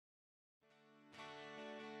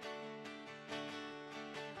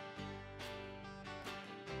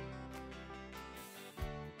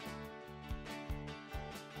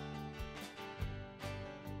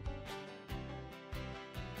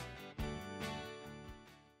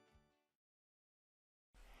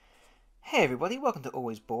Hey everybody, welcome to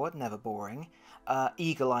Always Bored, Never Boring.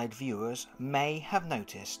 Eagle-eyed viewers may have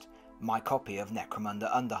noticed my copy of Necromunda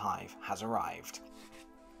Underhive has arrived.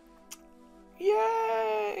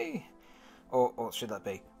 Yay! Or should that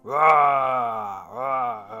be? Rah,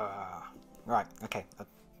 rah, rah. Right, okay.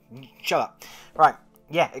 Shut up. Right,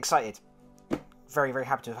 yeah, excited. Very, very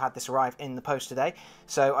happy to have had this arrive in the post today.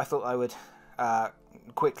 So I thought I would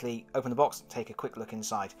quickly open the box and take a quick look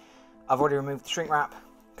inside. I've already removed the shrink wrap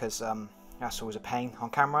because that's always a pain on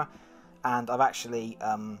camera, and I've actually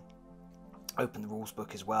opened the rules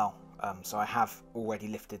book as well, so I have already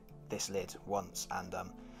lifted this lid once, and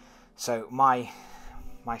so my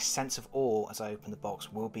sense of awe as I open the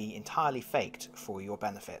box will be entirely faked for your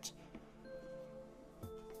benefit.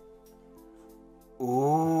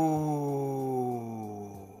 Ooh,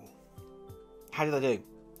 how did I do?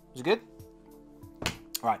 Was it good?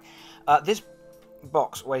 Right, this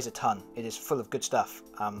box weighs a ton. It is full of good stuff.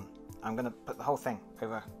 I'm going to put the whole thing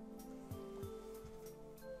over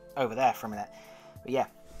there for a minute. But yeah,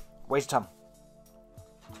 weighs a ton.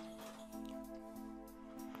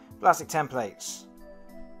 Plastic templates.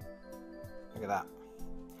 Look at that.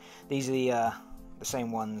 These are the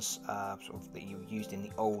same ones sort of that you used in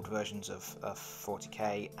the old versions of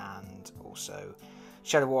 40k and also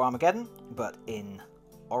Shadow War Armageddon, but in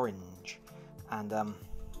orange. And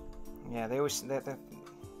yeah, they're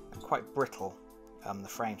quite brittle. The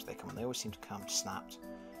frames they come on, they always seem to come snapped.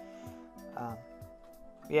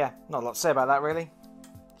 Yeah, not a lot to say about that really.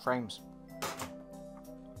 Frames.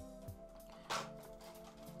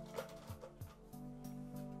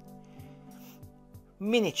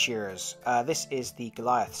 Miniatures. This is the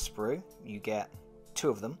Goliath sprue. You get 2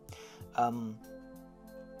 of them. And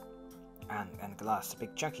Goliath's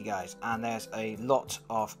big chunky guys. And there's a lot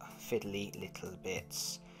of fiddly little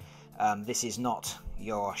bits. This is not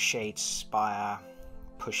your Shade Spire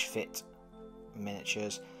push fit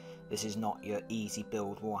miniatures. This is not your easy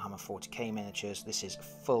build Warhammer 40k miniatures. This is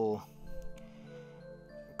full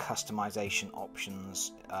customization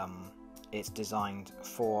options. It's designed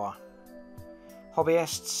for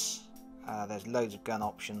hobbyists. There's loads of gun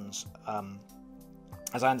options.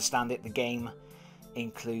 As I understand it, the game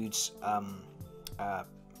includes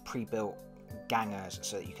pre-built gangers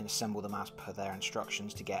so that you can assemble them as per their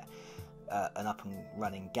instructions to get an up and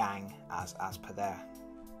running gang as per their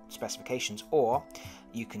specifications, or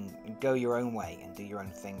you can go your own way and do your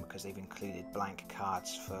own thing because they've included blank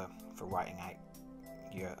cards for writing out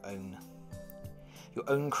your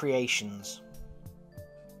own creations.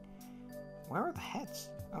 Where are the heads?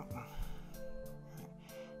 Oh,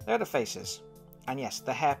 there are the faces, and yes,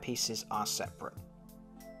 the hair pieces are separate.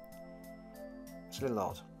 It's a little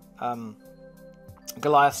odd.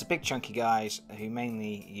 Goliaths are big chunky guys who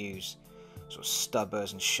mainly use sort of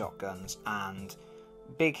stubbers and shotguns and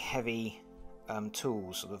big heavy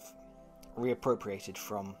tools, sort of reappropriated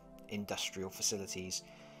from industrial facilities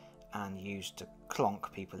and used to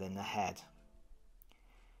clonk people in the head.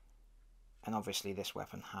 And obviously this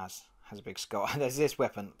weapon has a big skull. And there's this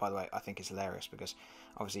weapon, by the way, I think is hilarious because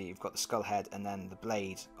obviously you've got the skull head and then the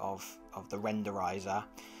blade of the renderizer,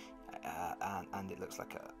 and it looks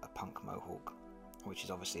like a punk mohawk, which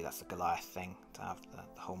is obviously that's the Goliath thing, to have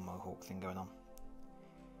the whole mohawk thing going on.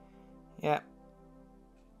 Yeah,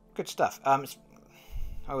 good stuff. I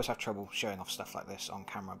always have trouble showing off stuff like this on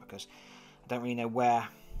camera because I don't really know where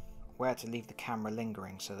to leave the camera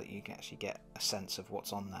lingering so that you can actually get a sense of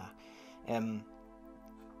what's on there.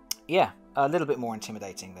 Yeah, a little bit more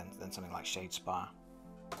intimidating than something like Shade Spire,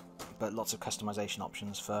 but lots of customization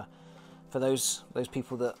options for those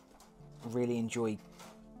people that really enjoy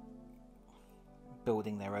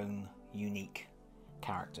building their own unique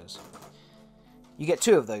characters. You get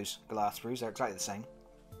 2 of those Goliath sprues, they're exactly the same.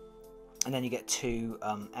 And then you get 2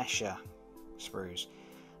 Escher sprues.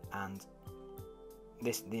 And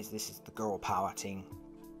this is the girl power team.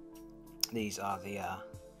 These are the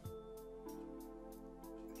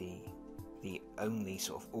only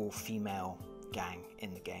sort of all-female gang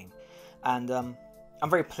in the game. And I'm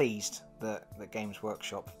very pleased that Games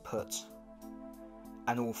Workshop put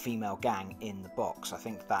an all-female gang in the box. I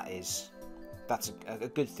think that's a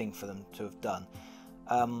good thing for them to have done.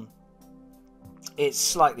 It's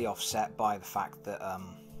slightly offset by the fact that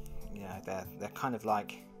you know, they're kind of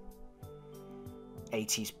like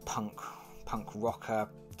 80s punk rocker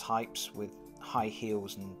types with high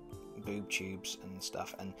heels and boob tubes and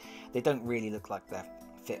stuff, and they don't really look like they're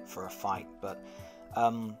fit for a fight. But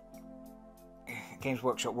Games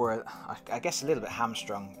Workshop were, I guess, a little bit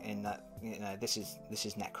hamstrung in that, you know, this is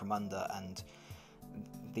Necromunda, and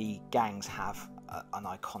the gangs have an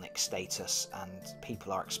iconic status, and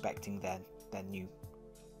people are expecting their new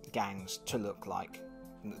gangs to look like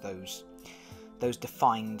those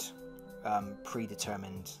defined,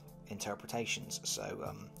 predetermined interpretations.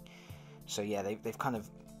 So yeah, they've kind of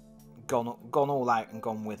gone all out and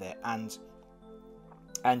gone with it, and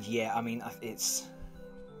yeah, I mean, it's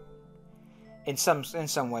in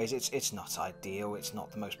some ways it's not ideal. It's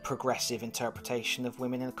not the most progressive interpretation of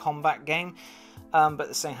women in a combat game, but at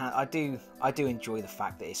the same hand, I do enjoy the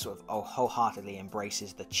fact that it sort of wholeheartedly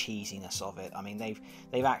embraces the cheesiness of it. I mean,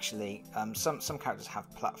 they've actually some characters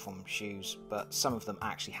have platform shoes, but some of them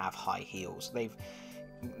actually have high heels.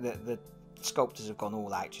 The sculptors have gone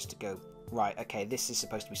all out just to go, right, okay, this is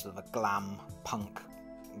supposed to be sort of a glam punk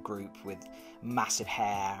group with massive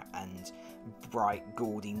hair and bright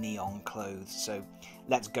gaudy neon clothes, so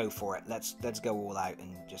let's go for it. Let's go all out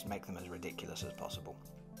and just make them as ridiculous as possible.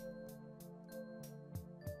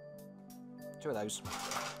 2 of those,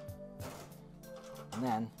 and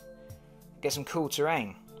then get some cool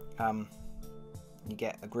terrain. You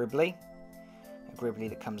get a gribbly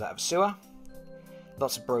that comes out of sewer,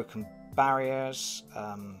 lots of broken barriers,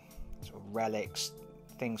 sort of relics,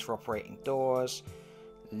 things for operating doors,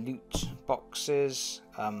 loot boxes.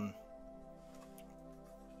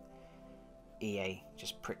 EA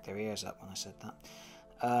just pricked their ears up when I said that.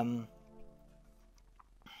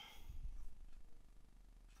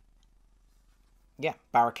 Yeah,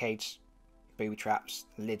 barricades, booby traps,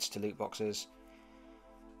 lids to loot boxes.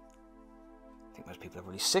 I think most people are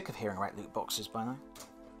really sick of hearing about loot boxes by now.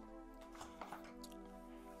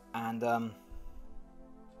 And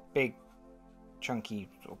big, chunky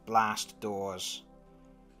sort of blast doors,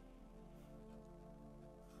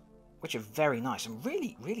 which are very nice and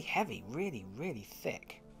really, really heavy, really, really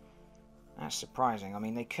thick. That's surprising. I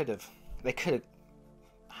mean, they could have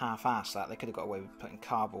half-assed that. They could have got away with putting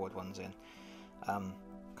cardboard ones in, kind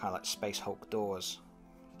of like Space Hulk doors,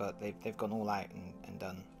 but they've gone all out and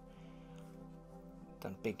done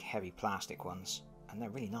big, heavy plastic ones, and they're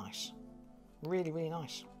really nice, really, really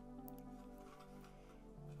nice.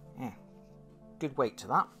 Yeah, good weight to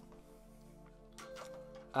that.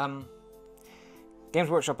 Games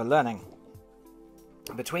Workshop are learning.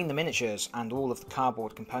 Between the miniatures and all of the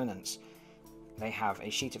cardboard components, they have a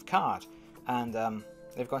sheet of card, and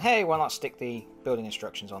they've gone, hey, why not stick the building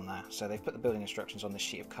instructions on there? So they've put the building instructions on this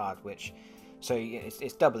sheet of card, which, so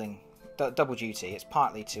it's double duty. It's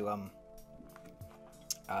partly to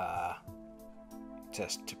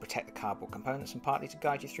protect the cardboard components, and partly to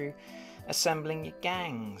guide you through assembling your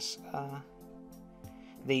gangs.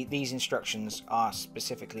 These instructions are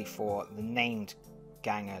specifically for the named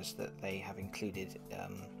gangers that they have included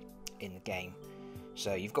in the game.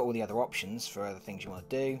 So you've got all the other options for other things you want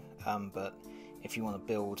to do, but if you want to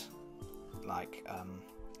build like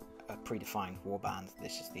a predefined warband,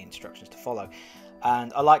 this is the instructions to follow.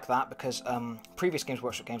 And I like that because previous Games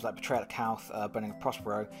Workshop games like Betrayal at Calth, Burning of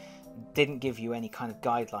Prospero didn't give you any kind of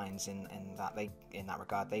guidelines in that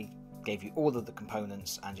regard. They gave you all of the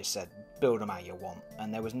components and just said build them how you want,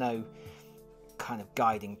 and there was no kind of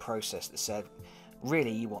guiding process that said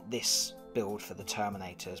really you want this build for the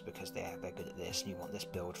Terminators because they're good at this, and you want this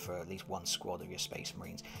build for at least one squad of your Space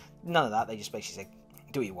Marines. None of that. They just basically said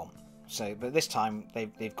do what you want. So, but this time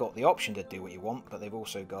they've got the option to do what you want, but they've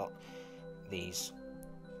also got these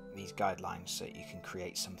guidelines so you can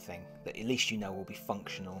create something that at least you know will be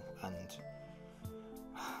functional and,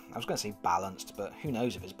 I was going to say balanced, but who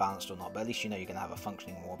knows if it's balanced or not, but at least you know you're going to have a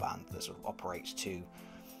functioning warband that sort of operates to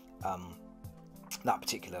that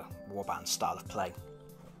particular warband style of play.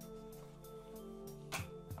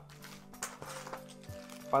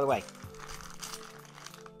 By the way,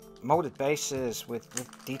 moulded bases with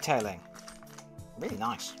detailing, really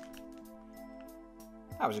nice.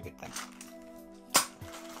 That was a good thing.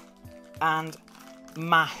 And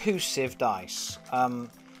massive dice,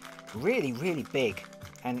 really, really big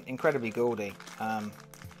and incredibly gaudy. I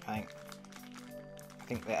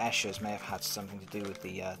think the Eschers may have had something to do with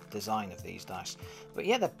the design of these dice, but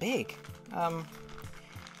yeah, they're big.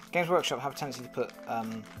 Games Workshop have a tendency to put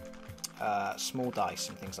small dice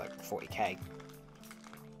in things like 40k,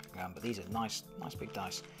 but these are nice big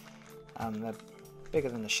dice. They're bigger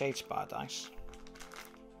than the Shadespire dice.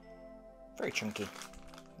 Very chunky,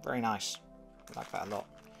 very nice. I like that a lot.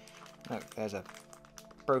 Look, there's a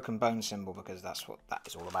broken bone symbol because that's what that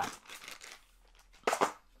is all about.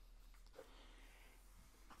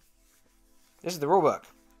 This is the rulebook.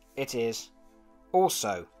 It is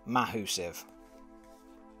also massive.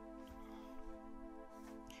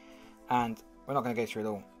 And we're not going to go through it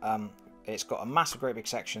all. It's got a massive, great big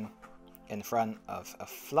section in the front of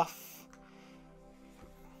fluff.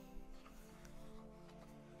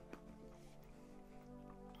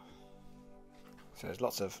 So there's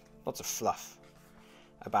lots of fluff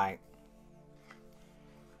about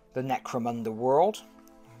the Necromunda world,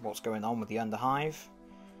 what's going on with the Underhive.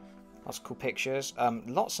 Lots of cool pictures.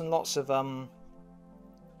 Lots and lots of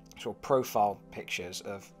sort of profile pictures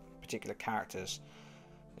of particular characters.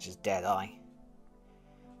 This is Deadeye.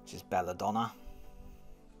 This is Belladonna.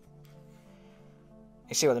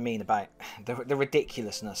 You see what I mean about the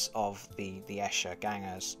ridiculousness of the Escher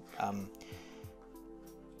gangers.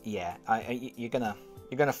 Yeah, you're gonna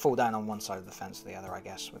fall down on one side of the fence or the other, I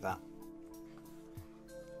guess, with that.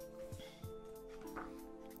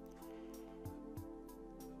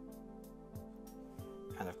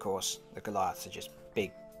 And of course, the Goliaths are just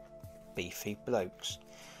big, beefy blokes.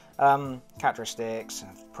 Characteristics,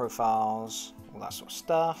 profiles, all that sort of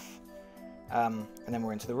stuff. And then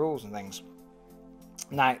we're into the rules and things.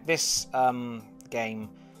 Now, this game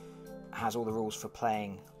has all the rules for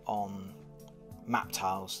playing on map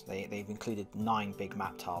tiles. They've included 9 big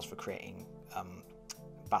map tiles for creating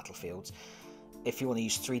battlefields. If you want to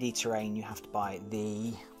use 3D terrain, you have to buy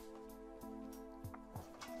the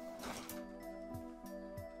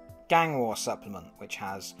Gang War supplement, which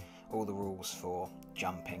has all the rules for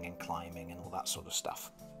jumping and climbing and all that sort of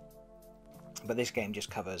stuff. But this game just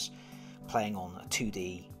covers playing on a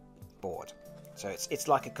 2D board. So it's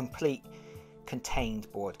like a complete contained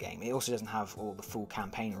board game. It also doesn't have all the full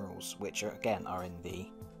campaign rules, which are, again, are in the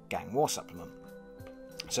Gang War supplement.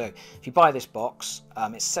 So if you buy this box,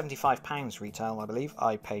 it's £75 retail, I believe.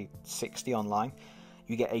 I paid £60 online.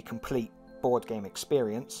 You get a complete board game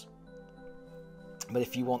experience. But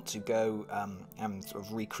if you want to go and sort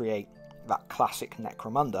of recreate that classic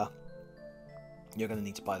Necromunda, you're going to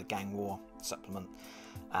need to buy the Gang War supplement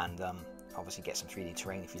and obviously get some 3D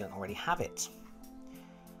terrain if you don't already have it.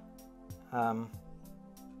 Lots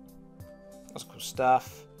of cool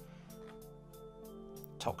stuff.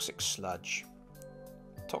 Toxic sludge.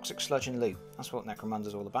 Toxic sludge and loot. That's what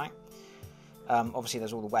Necromunda's all about. Obviously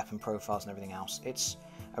there's all the weapon profiles and everything else. It's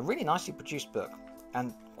a really nicely produced book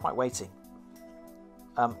and quite weighty.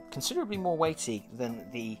 Considerably more weighty than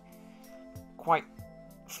the quite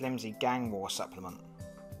flimsy Gang War supplement.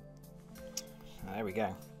 There we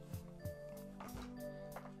go.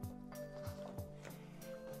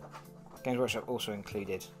 Games Workshop also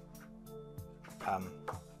included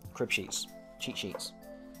crib sheets, cheat sheets.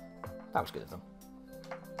 That was good of them.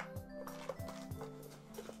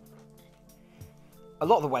 A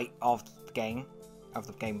lot of the weight of the game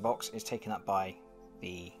box, is taken up by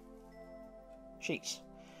the sheets.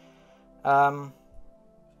 Look,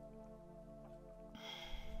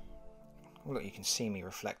 you can see me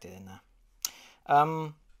reflected in there.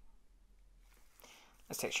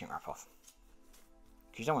 Let's take the shrink wrap off.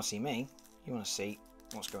 Because you don't want to see me, you want to see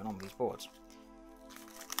what's going on with these boards.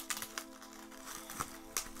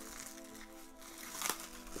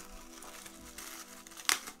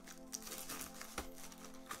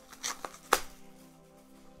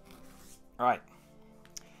 Right.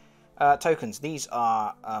 Tokens. These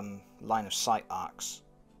are line of sight arcs,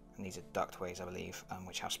 and these are ductways, I believe,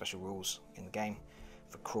 which have special rules in the game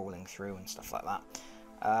for crawling through and stuff like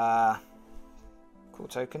that. Cool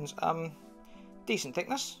tokens. Decent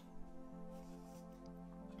thickness.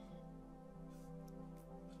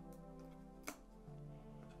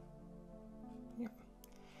 Yep.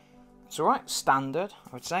 It's alright, standard,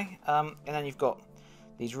 I would say. And then you've got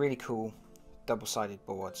these really cool double-sided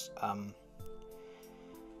boards.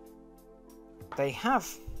 They have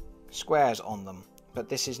squares on them, but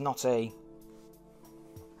this is not a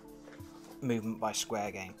movement by square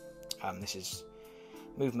game. This is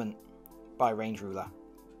movement by range ruler.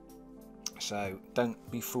 So don't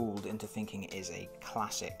be fooled into thinking it is a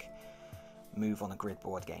classic move on a grid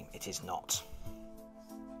board game. It is not.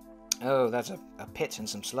 Oh, there's a pit and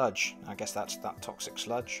some sludge. I guess that's that toxic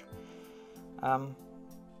sludge.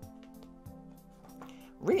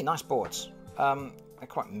 Really nice boards. They're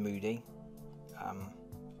quite moody.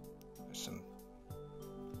 There's some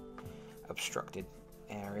obstructed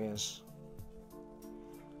areas.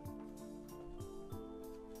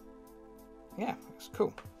 Yeah, it's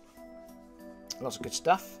cool. Lots of good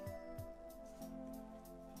stuff.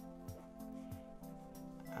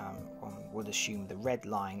 One would assume the red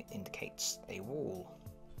line indicates a wall.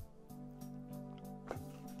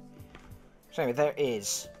 So anyway, there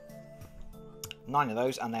is 9 of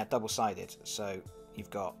those, and they're double-sided, so you've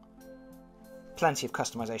got plenty of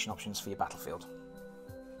customization options for your battlefield.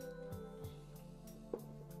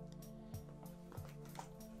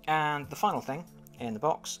 And the final thing in the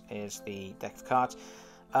box is the deck of cards.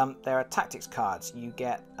 There are tactics cards. You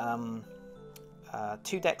get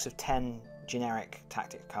 2 decks of 10 generic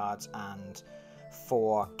tactic cards and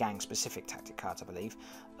 4 gang-specific tactic cards, I believe.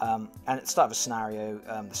 And at the start of a scenario,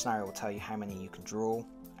 the scenario will tell you how many you can draw,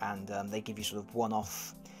 and they give you sort of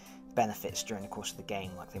one-off benefits during the course of the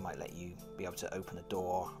game, like they might let you be able to open a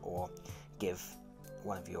door or give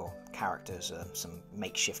one of your characters some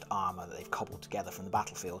makeshift armour that they've cobbled together from the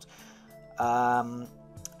battlefield. And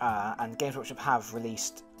Games Workshop have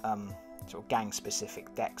released sort of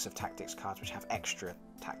gang-specific decks of tactics cards which have extra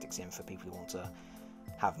tactics in for people who want to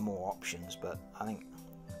have more options, but I think,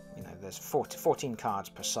 you know, there's 14 cards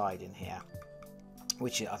per side in here,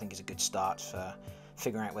 which I think is a good start for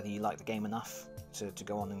figuring out whether you like the game enough to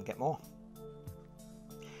go on and get more.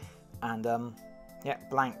 And yeah,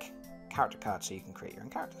 blank character cards so you can create your own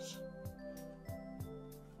characters.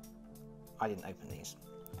 I didn't open these.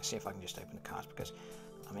 Let's see if I can just open the cards because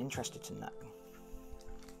I'm interested to know.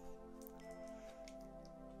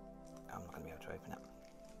 I'm not going to be able to open it.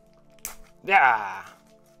 Yeah!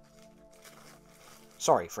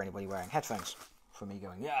 Sorry for anybody wearing headphones for me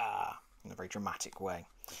going, yeah, in a very dramatic way.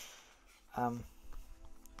 Yeah,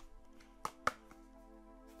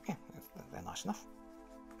 they're nice enough.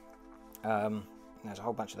 There's a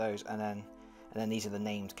whole bunch of those, and then these are the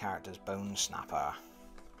named characters: Bone Snapper,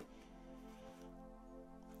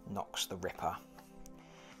 Nox the Ripper.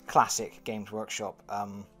 Classic Games Workshop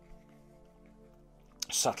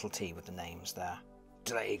subtlety with the names there.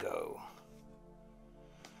 Drago.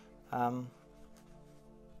 And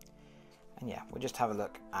yeah, we'll just have a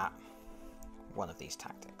look at one of these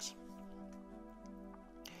tactics.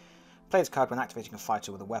 Play this card when activating a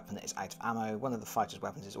fighter with a weapon that is out of ammo. One of the fighter's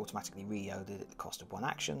weapons is automatically reloaded at the cost of 1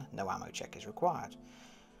 action. No ammo check is required.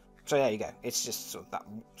 So there you go. It's just sort of that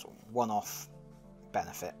sort of one-off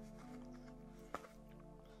benefit,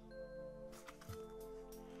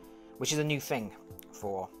 which is a new thing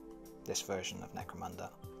for this version of Necromunda.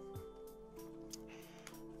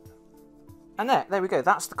 And there we go.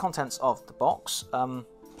 That's the contents of the box.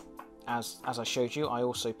 As I showed you, I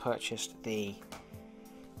also purchased the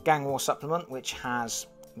Gang War supplement, which has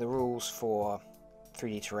the rules for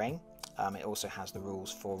 3D terrain. It also has the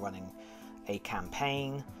rules for running a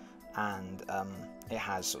campaign, and it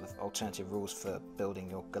has sort of alternative rules for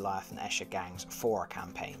building your Goliath and Escher gangs for a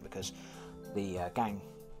campaign, because the gang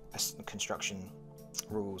construction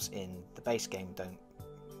rules in the base game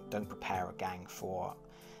don't prepare a gang for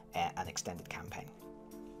an extended campaign.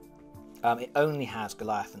 It only has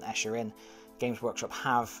Goliath and Escher in. Games Workshop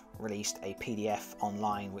have released a PDF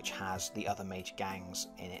online which has the other major gangs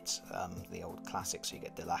in it, the old classics, so you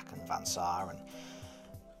get Dilak and Van Saar and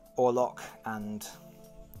Orlok and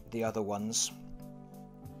the other ones.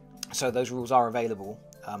 So those rules are available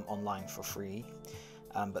online for free,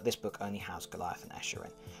 but this book only has Goliath and Escher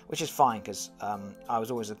in, which is fine because I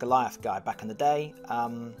was always a Goliath guy back in the day,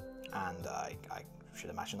 and I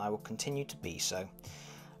should imagine I will continue to be so.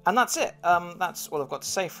 And that's it. That's all I've got to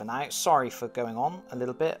say for now. Sorry for going on a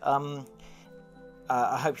little bit.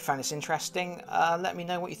 I hope you found this interesting. Let me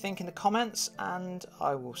know what you think in the comments, and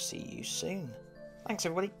I will see you soon. Thanks,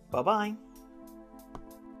 everybody. Bye-bye.